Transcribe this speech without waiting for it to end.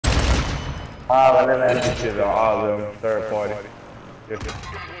Let that shit on all of them, third party. Your squad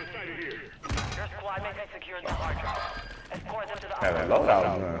mates have secured the hard drive. Escort them to the Have a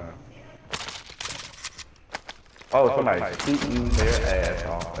loadout, man. Oh, somebody shooting their ass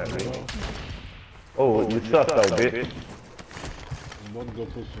off at me. Oh, you suck though, bitch. I'm about to go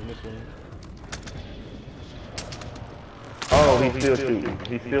push from this one. Oh, he's still shooting.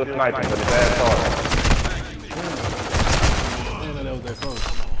 He's still sniping, but his ass hard. Man, that was that close.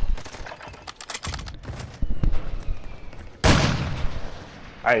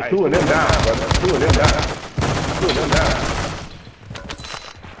 Hey, two of them down, brother. Two of them down. Two of them down.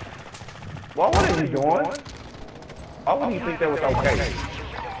 Well, what are you doing? Why would you think that was okay?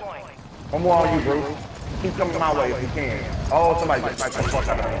 One more on you, Bruce. Keep coming my way if you can. Oh, somebody just sniped the fuck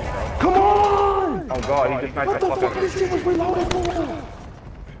out of me, bro. Come on! Oh god, he just sniped the fuck out of me. This shit was reloaded for?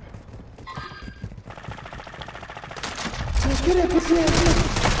 Get it, get it.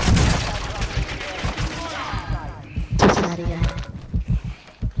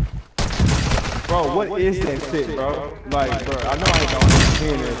 Bro, what is that shit, bro? Like, bro, I know I ain't gonna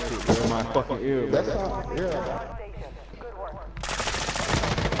understand that shit, bro, in my fucking ear, bro. That's all, yeah.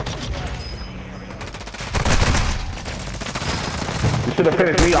 You should have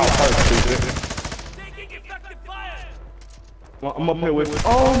finished me off first, stupid. Taking effective fire! I'm up here with.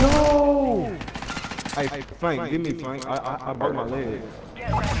 Oh no! Hey, Frank, give me Frank. I broke my leg.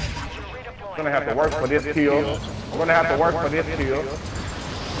 I'm gonna have to work for this kill. I'm gonna have to work for this kill.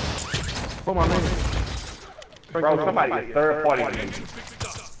 Broke my leg. Bro, somebody is third party me.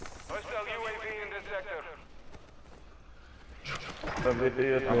 Hostile UAV in this sector. So this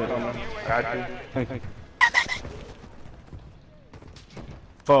is, I'm coming. Got you. Thank you.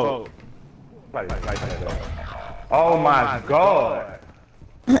 Oh. Somebody like that. Oh my god.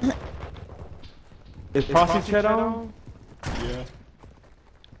 Is Frosty chat on? Yeah.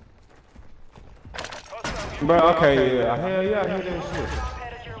 Bro, okay, yeah. Hell yeah, I hear that shit.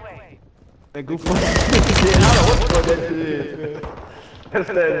 That goofy shit, I don't know what that shit is. That's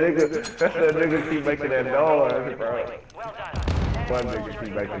that nigga keep making that noise, bro. One nigga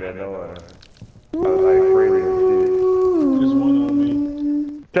keep making that noise. I was like freely and shit. Just one on me.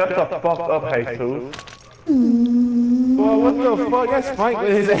 Shut the fuck up, Jesus. Boy, what the fuck? That's Frank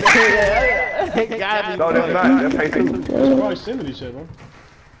with his ass. God, No, that's not. That's Jesus. That's proximity shit, bro.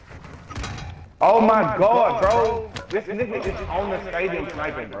 Oh my god, bro. This nigga is on the stadium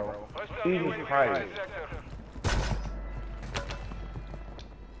sniping, bro. Jesus Christ.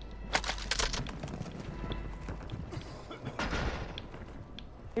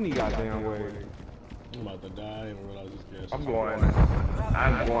 Any goddamn way. I'm about to die. I didn't realize this gas. I'm going to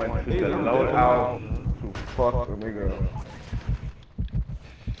the loadout to fuck the nigga up.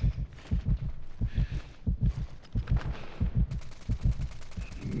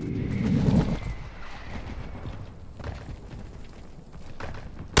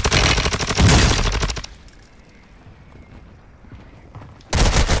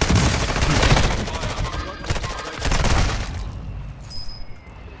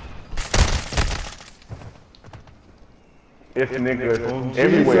 It's nigga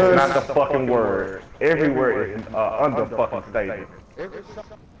everywhere, it's not the fucking word. Everywhere is under fucking statement.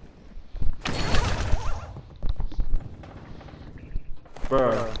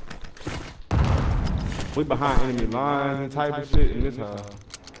 Bruh. We behind enemy lines and type of shit in this house.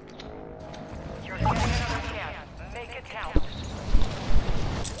 You're getting another chance. Make it count.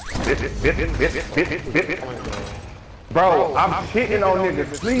 Bro, I'm shitting on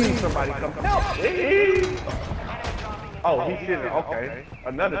niggas. Please, somebody come help, please. Oh, he's shitting. Okay.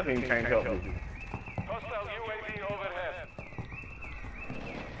 Another team can't help me. Hostile UAV overhead.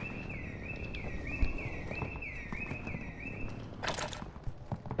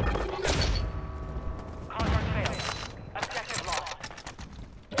 Contact failed. Objective lost.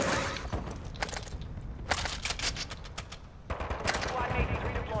 Squad mates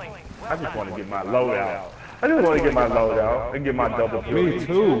redeploying. I just want to get my loadout. I just want to get my loadout and get my double kill. Me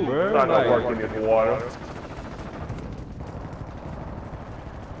too, bro. Not gonna work in this water.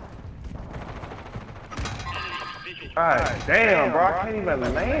 God damn, bro, I can't even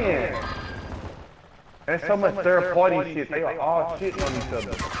land. There's so much third party shit. They are all shitting on each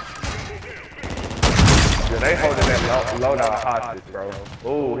other. Yeah, they holding that loadout hostage, bro.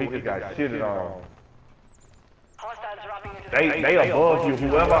 Ooh, he just got shitted on. Hostiles dropping into They above you.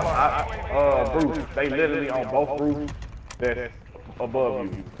 Whoever, Bruce, they literally on both roofs that's above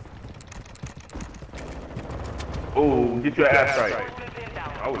you. Ooh, get your ass straight.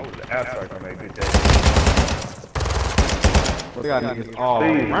 Oh, the ass strike on that bitch. We got niggas all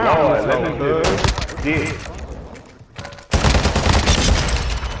Please, around Lord, us, let me though, just get.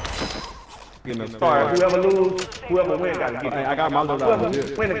 Getting us Sorry, started. whoever lose, whoever win gotta get it. Hey, I got my load out.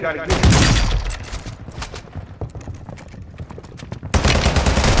 Whoever win it gotta get it.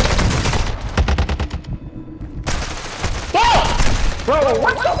 Bro,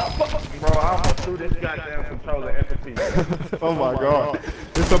 what the fuck? Bro, I almost threw this goddamn controller at the TV. Oh my god.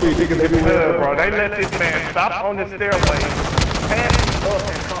 There's so many niggas everywhere, Bro, they let this man stop on the stairway, pass up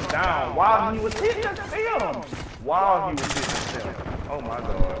and come down while he was hitting the film. While he was hitting the film. Oh my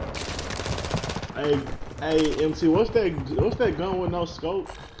god. Hey, MT, what's that gun with no scope?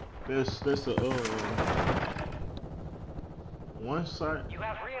 That's a one sight. You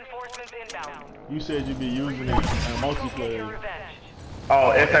have reinforcements inbound. You said you'd be using it in multiplayer.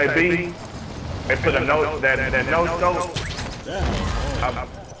 Oh, SAB. They put a note that no scope. Damn.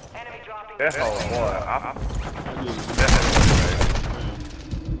 Enemy dropping. That's all, boy. I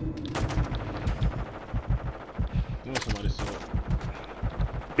want somebody to see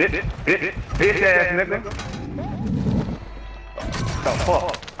it. Bitch ass nigga. The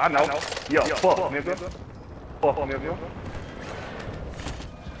fuck? I know. Yo, fuck nigga. Fuck nigga.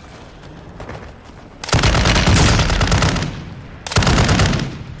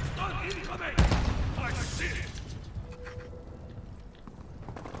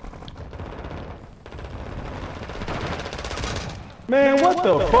 Man, what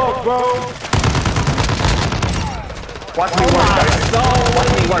the fuck, bro? Watch me work, baby.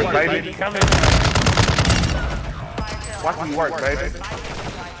 Watch me work, baby. Watch me work, baby.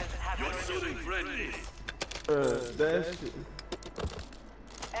 That shit.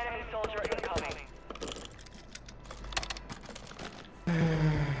 Enemy soldier incoming.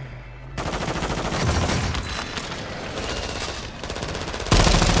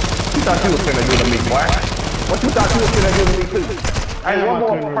 You thought you was finna do to me, boy? What you thought you was finna do to me, too? Hey, one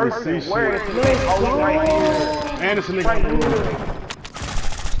more person. Where is me? Oh, he's right here. Anderson Right nigga. here.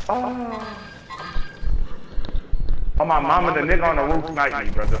 Oh, my mama, the nigga on the roof sniped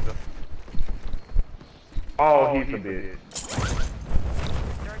me, brother. Oh, he's a bitch.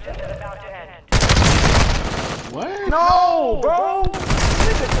 Surgeon is about to end. What? No, bro.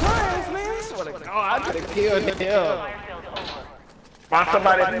 Nigga crash, man. I swear to God, I could have killed him. Firefield over. Find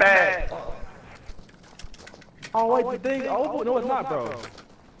somebody's bag. Oh, wait, the thing over? No, it's not, bro.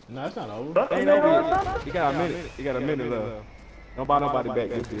 No, it's not over. Ain't over. You got a minute. You got a minute left. Don't buy nobody back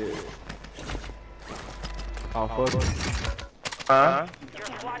this year. Oh, fuck it. Huh? Your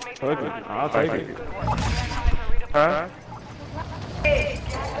squad mates Fuck it. I'll take it. Huh?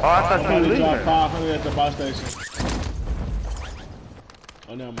 Oh, I thought you were Somebody leaving. dropped 500 at the bus station.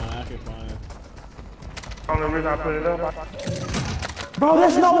 Oh, never mind. I can find it. Only reason I put it up. Bro,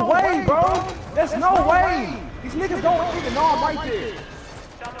 there's no way, bro. There's no way. These niggas don't even know I'm right there.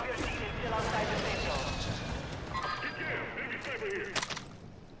 Some of your team is still outside the safe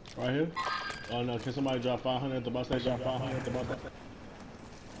zone. Right here? Oh no, can somebody drop 500 at the bus station? Drop 500 at the bus station.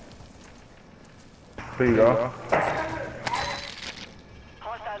 There you go.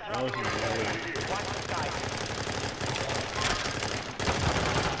 Hostiles Oh, dropping. it's Watch the sky.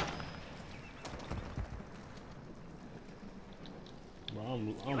 bro,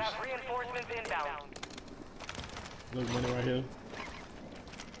 You have reinforcements inbound. look, money right here.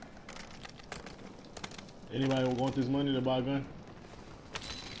 Anybody want this money to buy a gun?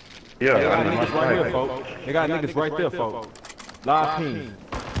 Yeah, They got I need niggas my right here, right. folks. They got niggas right there, folks. Live team.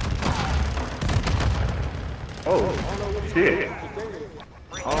 Oh, shit.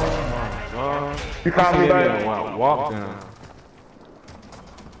 Oh my god. You call me back? Yeah, walk down.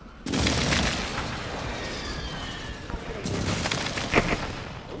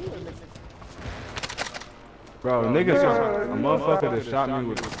 Bro, niggas, a motherfucker that shot me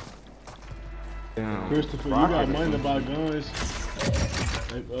with. Damn. Christopher, you got money to buy guns.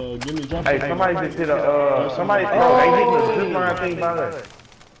 Hey, give me drop. Hey, somebody just hit a, somebody, bro, they hitting the zip line thing by that.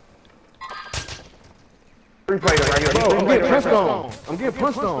 Replay it right here. Bro, I'm Replay getting it punched right on. I'm getting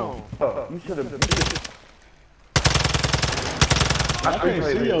punched on. here. You should have. I can't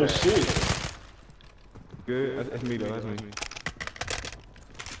see your shit. Good. That's me though. That's me.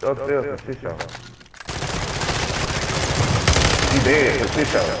 Upstairs for shit show. He dead for shit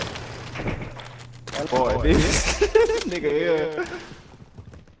show. Boy, this nigga here.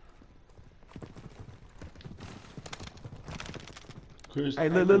 Chris, Hey,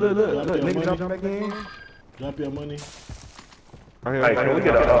 look. Nigga money. jump back in. Drop your money. Hey, can we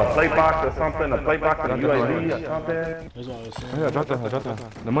get a play box or something? A play box and a UAV or something? That's what I was saying. Yeah, drop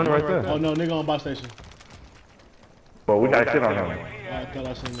that. The money right there. Oh no, nigga on bus station. But we got shit on him. I thought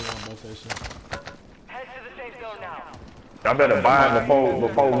I seen nigga on bus station. Head to the safe zone now. Y'all better buy him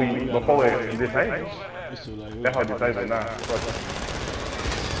before it disables. It's too late. That's how disabled now.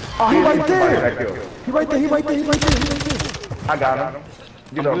 Oh, he right Somebody there. back here. He right there. He right there. He right there. He right there. I got him.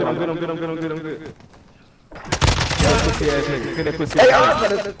 Get up, I'm man. good. That pussy ass nigga. Get that pussy Hey,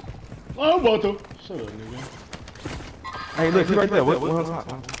 ass. Oh, I'm about to. Shut up, nigga. Hey, look, he right there. What?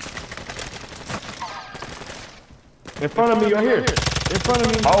 In front of me, right here. In front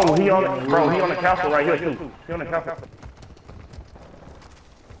of me. Oh, he on the castle right here too. He on the castle.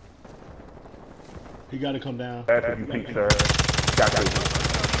 He gotta come down. That's if you peek, sir. Got to.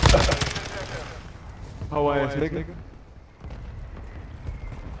 Hoe ass nigga.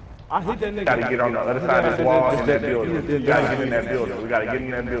 I hit that nigga. Gotta get on the other side of this wall in that building. We gotta get in that building. We gotta get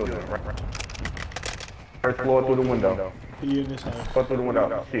in that building. First floor through the window. He in this house. Go through the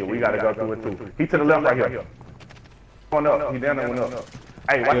window. Shit, we gotta go through it too. He to the left right here. Going up. He down there, went up.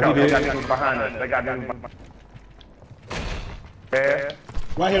 Hey, watch out. They got niggas behind us. They got niggas behind us. Yeah.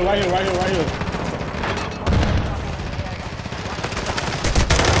 Right here.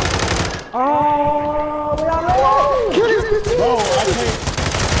 Oh, kill this bitch. Bro, I can't.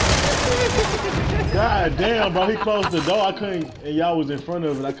 God damn, bro, he closed the door. I couldn't, and y'all was in front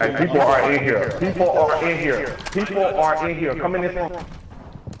of it. I couldn't. Hey, people are in here. People are in here. People are in here. Come in this room.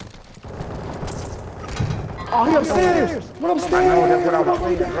 Oh, he upstairs. What upstairs? I know that's what I was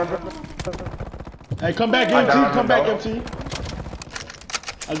thinking, brother. Hey, come back, MT. Come back, MT.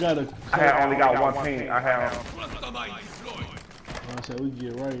 I gotta. I had only got one team. I said we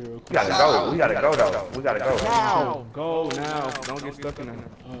get right here. Real quick. We gotta go. We gotta go though. We gotta go. Now. Go now. Don't get stuck in there.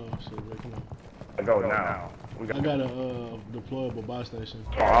 Oh shit, wait, come on. Go now. We I got a deployable buy station.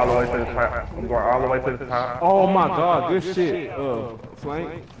 go all the way to the top. I'm going all the way to the top. Oh my god, good shit.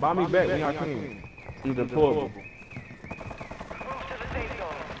 Flank. Buy me back, me I can. You deployable.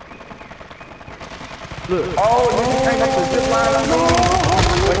 Look. Oh, you came up the zip line.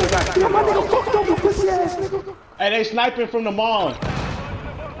 Yo, my nigga fucked up, you pussy ass nigga. Hey, they sniping from the mall.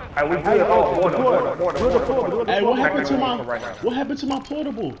 Hey, we good. Oh, border. Hey, what happened to my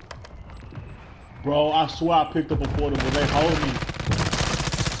portable? Bro, I swear I picked up a portable. They hold me.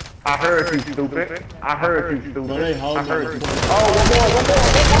 I heard you, stupid. Bro, they hold me. heard you. Oh, one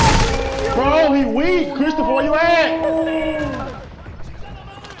more. Bro, he weak. Christopher, where you at?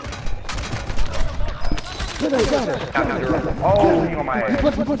 Oh, he on my ass.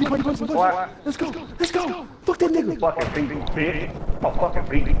 Let's go. Fuck that nigga. Fucking beat, bitch. Oh, fucking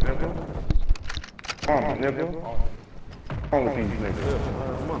beat, nigga. Nigga. On with these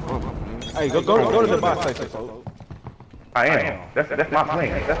niggas. Hey, go to the buy station, folks. I am. That's my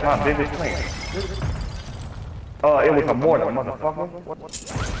plan. That's my biggest plan. It was a mortar, motherfucker.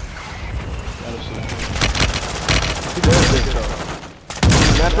 He does this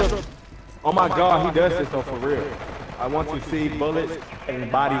though. Oh my god, he does this though for real. I want to see bullets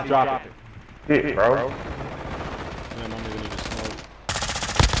and bodies dropping. Shit, bro. Man, my nigga need to smoke.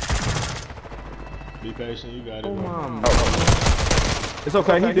 Be patient, you got it, bro. It's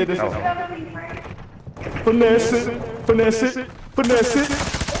okay, he did this. Finesse it. Finesse it.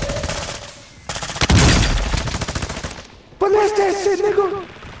 Finesse that shit, nigga.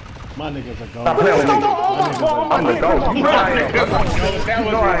 My niggas are gone. Stop playing with me. I'm the GOAT. You know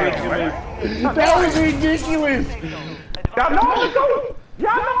I am. That was ridiculous. Y'all know I'm the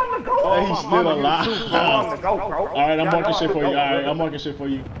GOAT. He's still alive. I'm the GOAT, bro. Alright, I'm marking shit for you. Alright, I'm marking shit for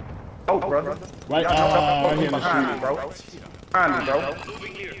you. Oh, brother. Right here in the street. Bro. Behind me, bro.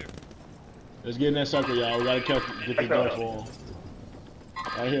 Let's get in that circle, y'all. We gotta get the gun for him.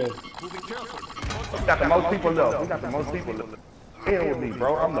 Right here. We got the most people left. Hell with me,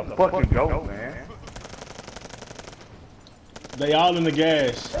 bro. I'm the fucking GOAT, man. They all in the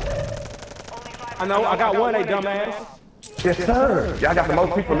gas. I know, I got one, they dumbass. Yes, sir. Y'all got the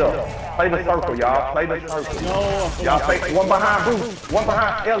most people left. Play the circle, y'all. Play the circle. No. Y'all play one behind Bruce. One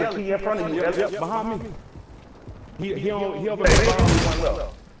behind Ellis. He in front of you, Ellis. Yep, behind me. He over Hey, there. one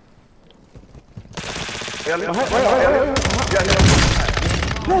left. Ellis.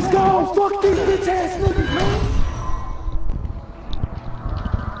 Let's go. Fuck these bitch ass niggas, man.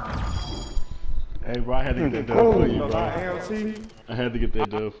 Hey, bro, I had to get that dub for you, bro. I had to get that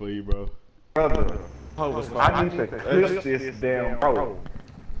dub for you, bro. Brother. I need to clip this damn bro.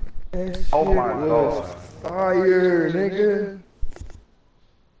 Oh my god. Fire, nigga.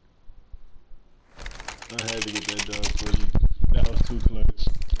 I had to get that dub for you. That was too clutch.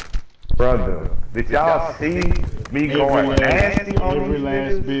 Brother, did y'all see me going nasty on every these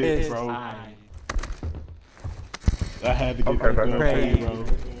last niggas? bit, bro. I had to get that dub for you, bro.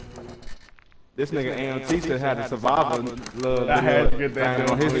 This nigga AMT said had a survival love. I had to get that dub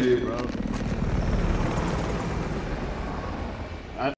on his for you, shit, bro.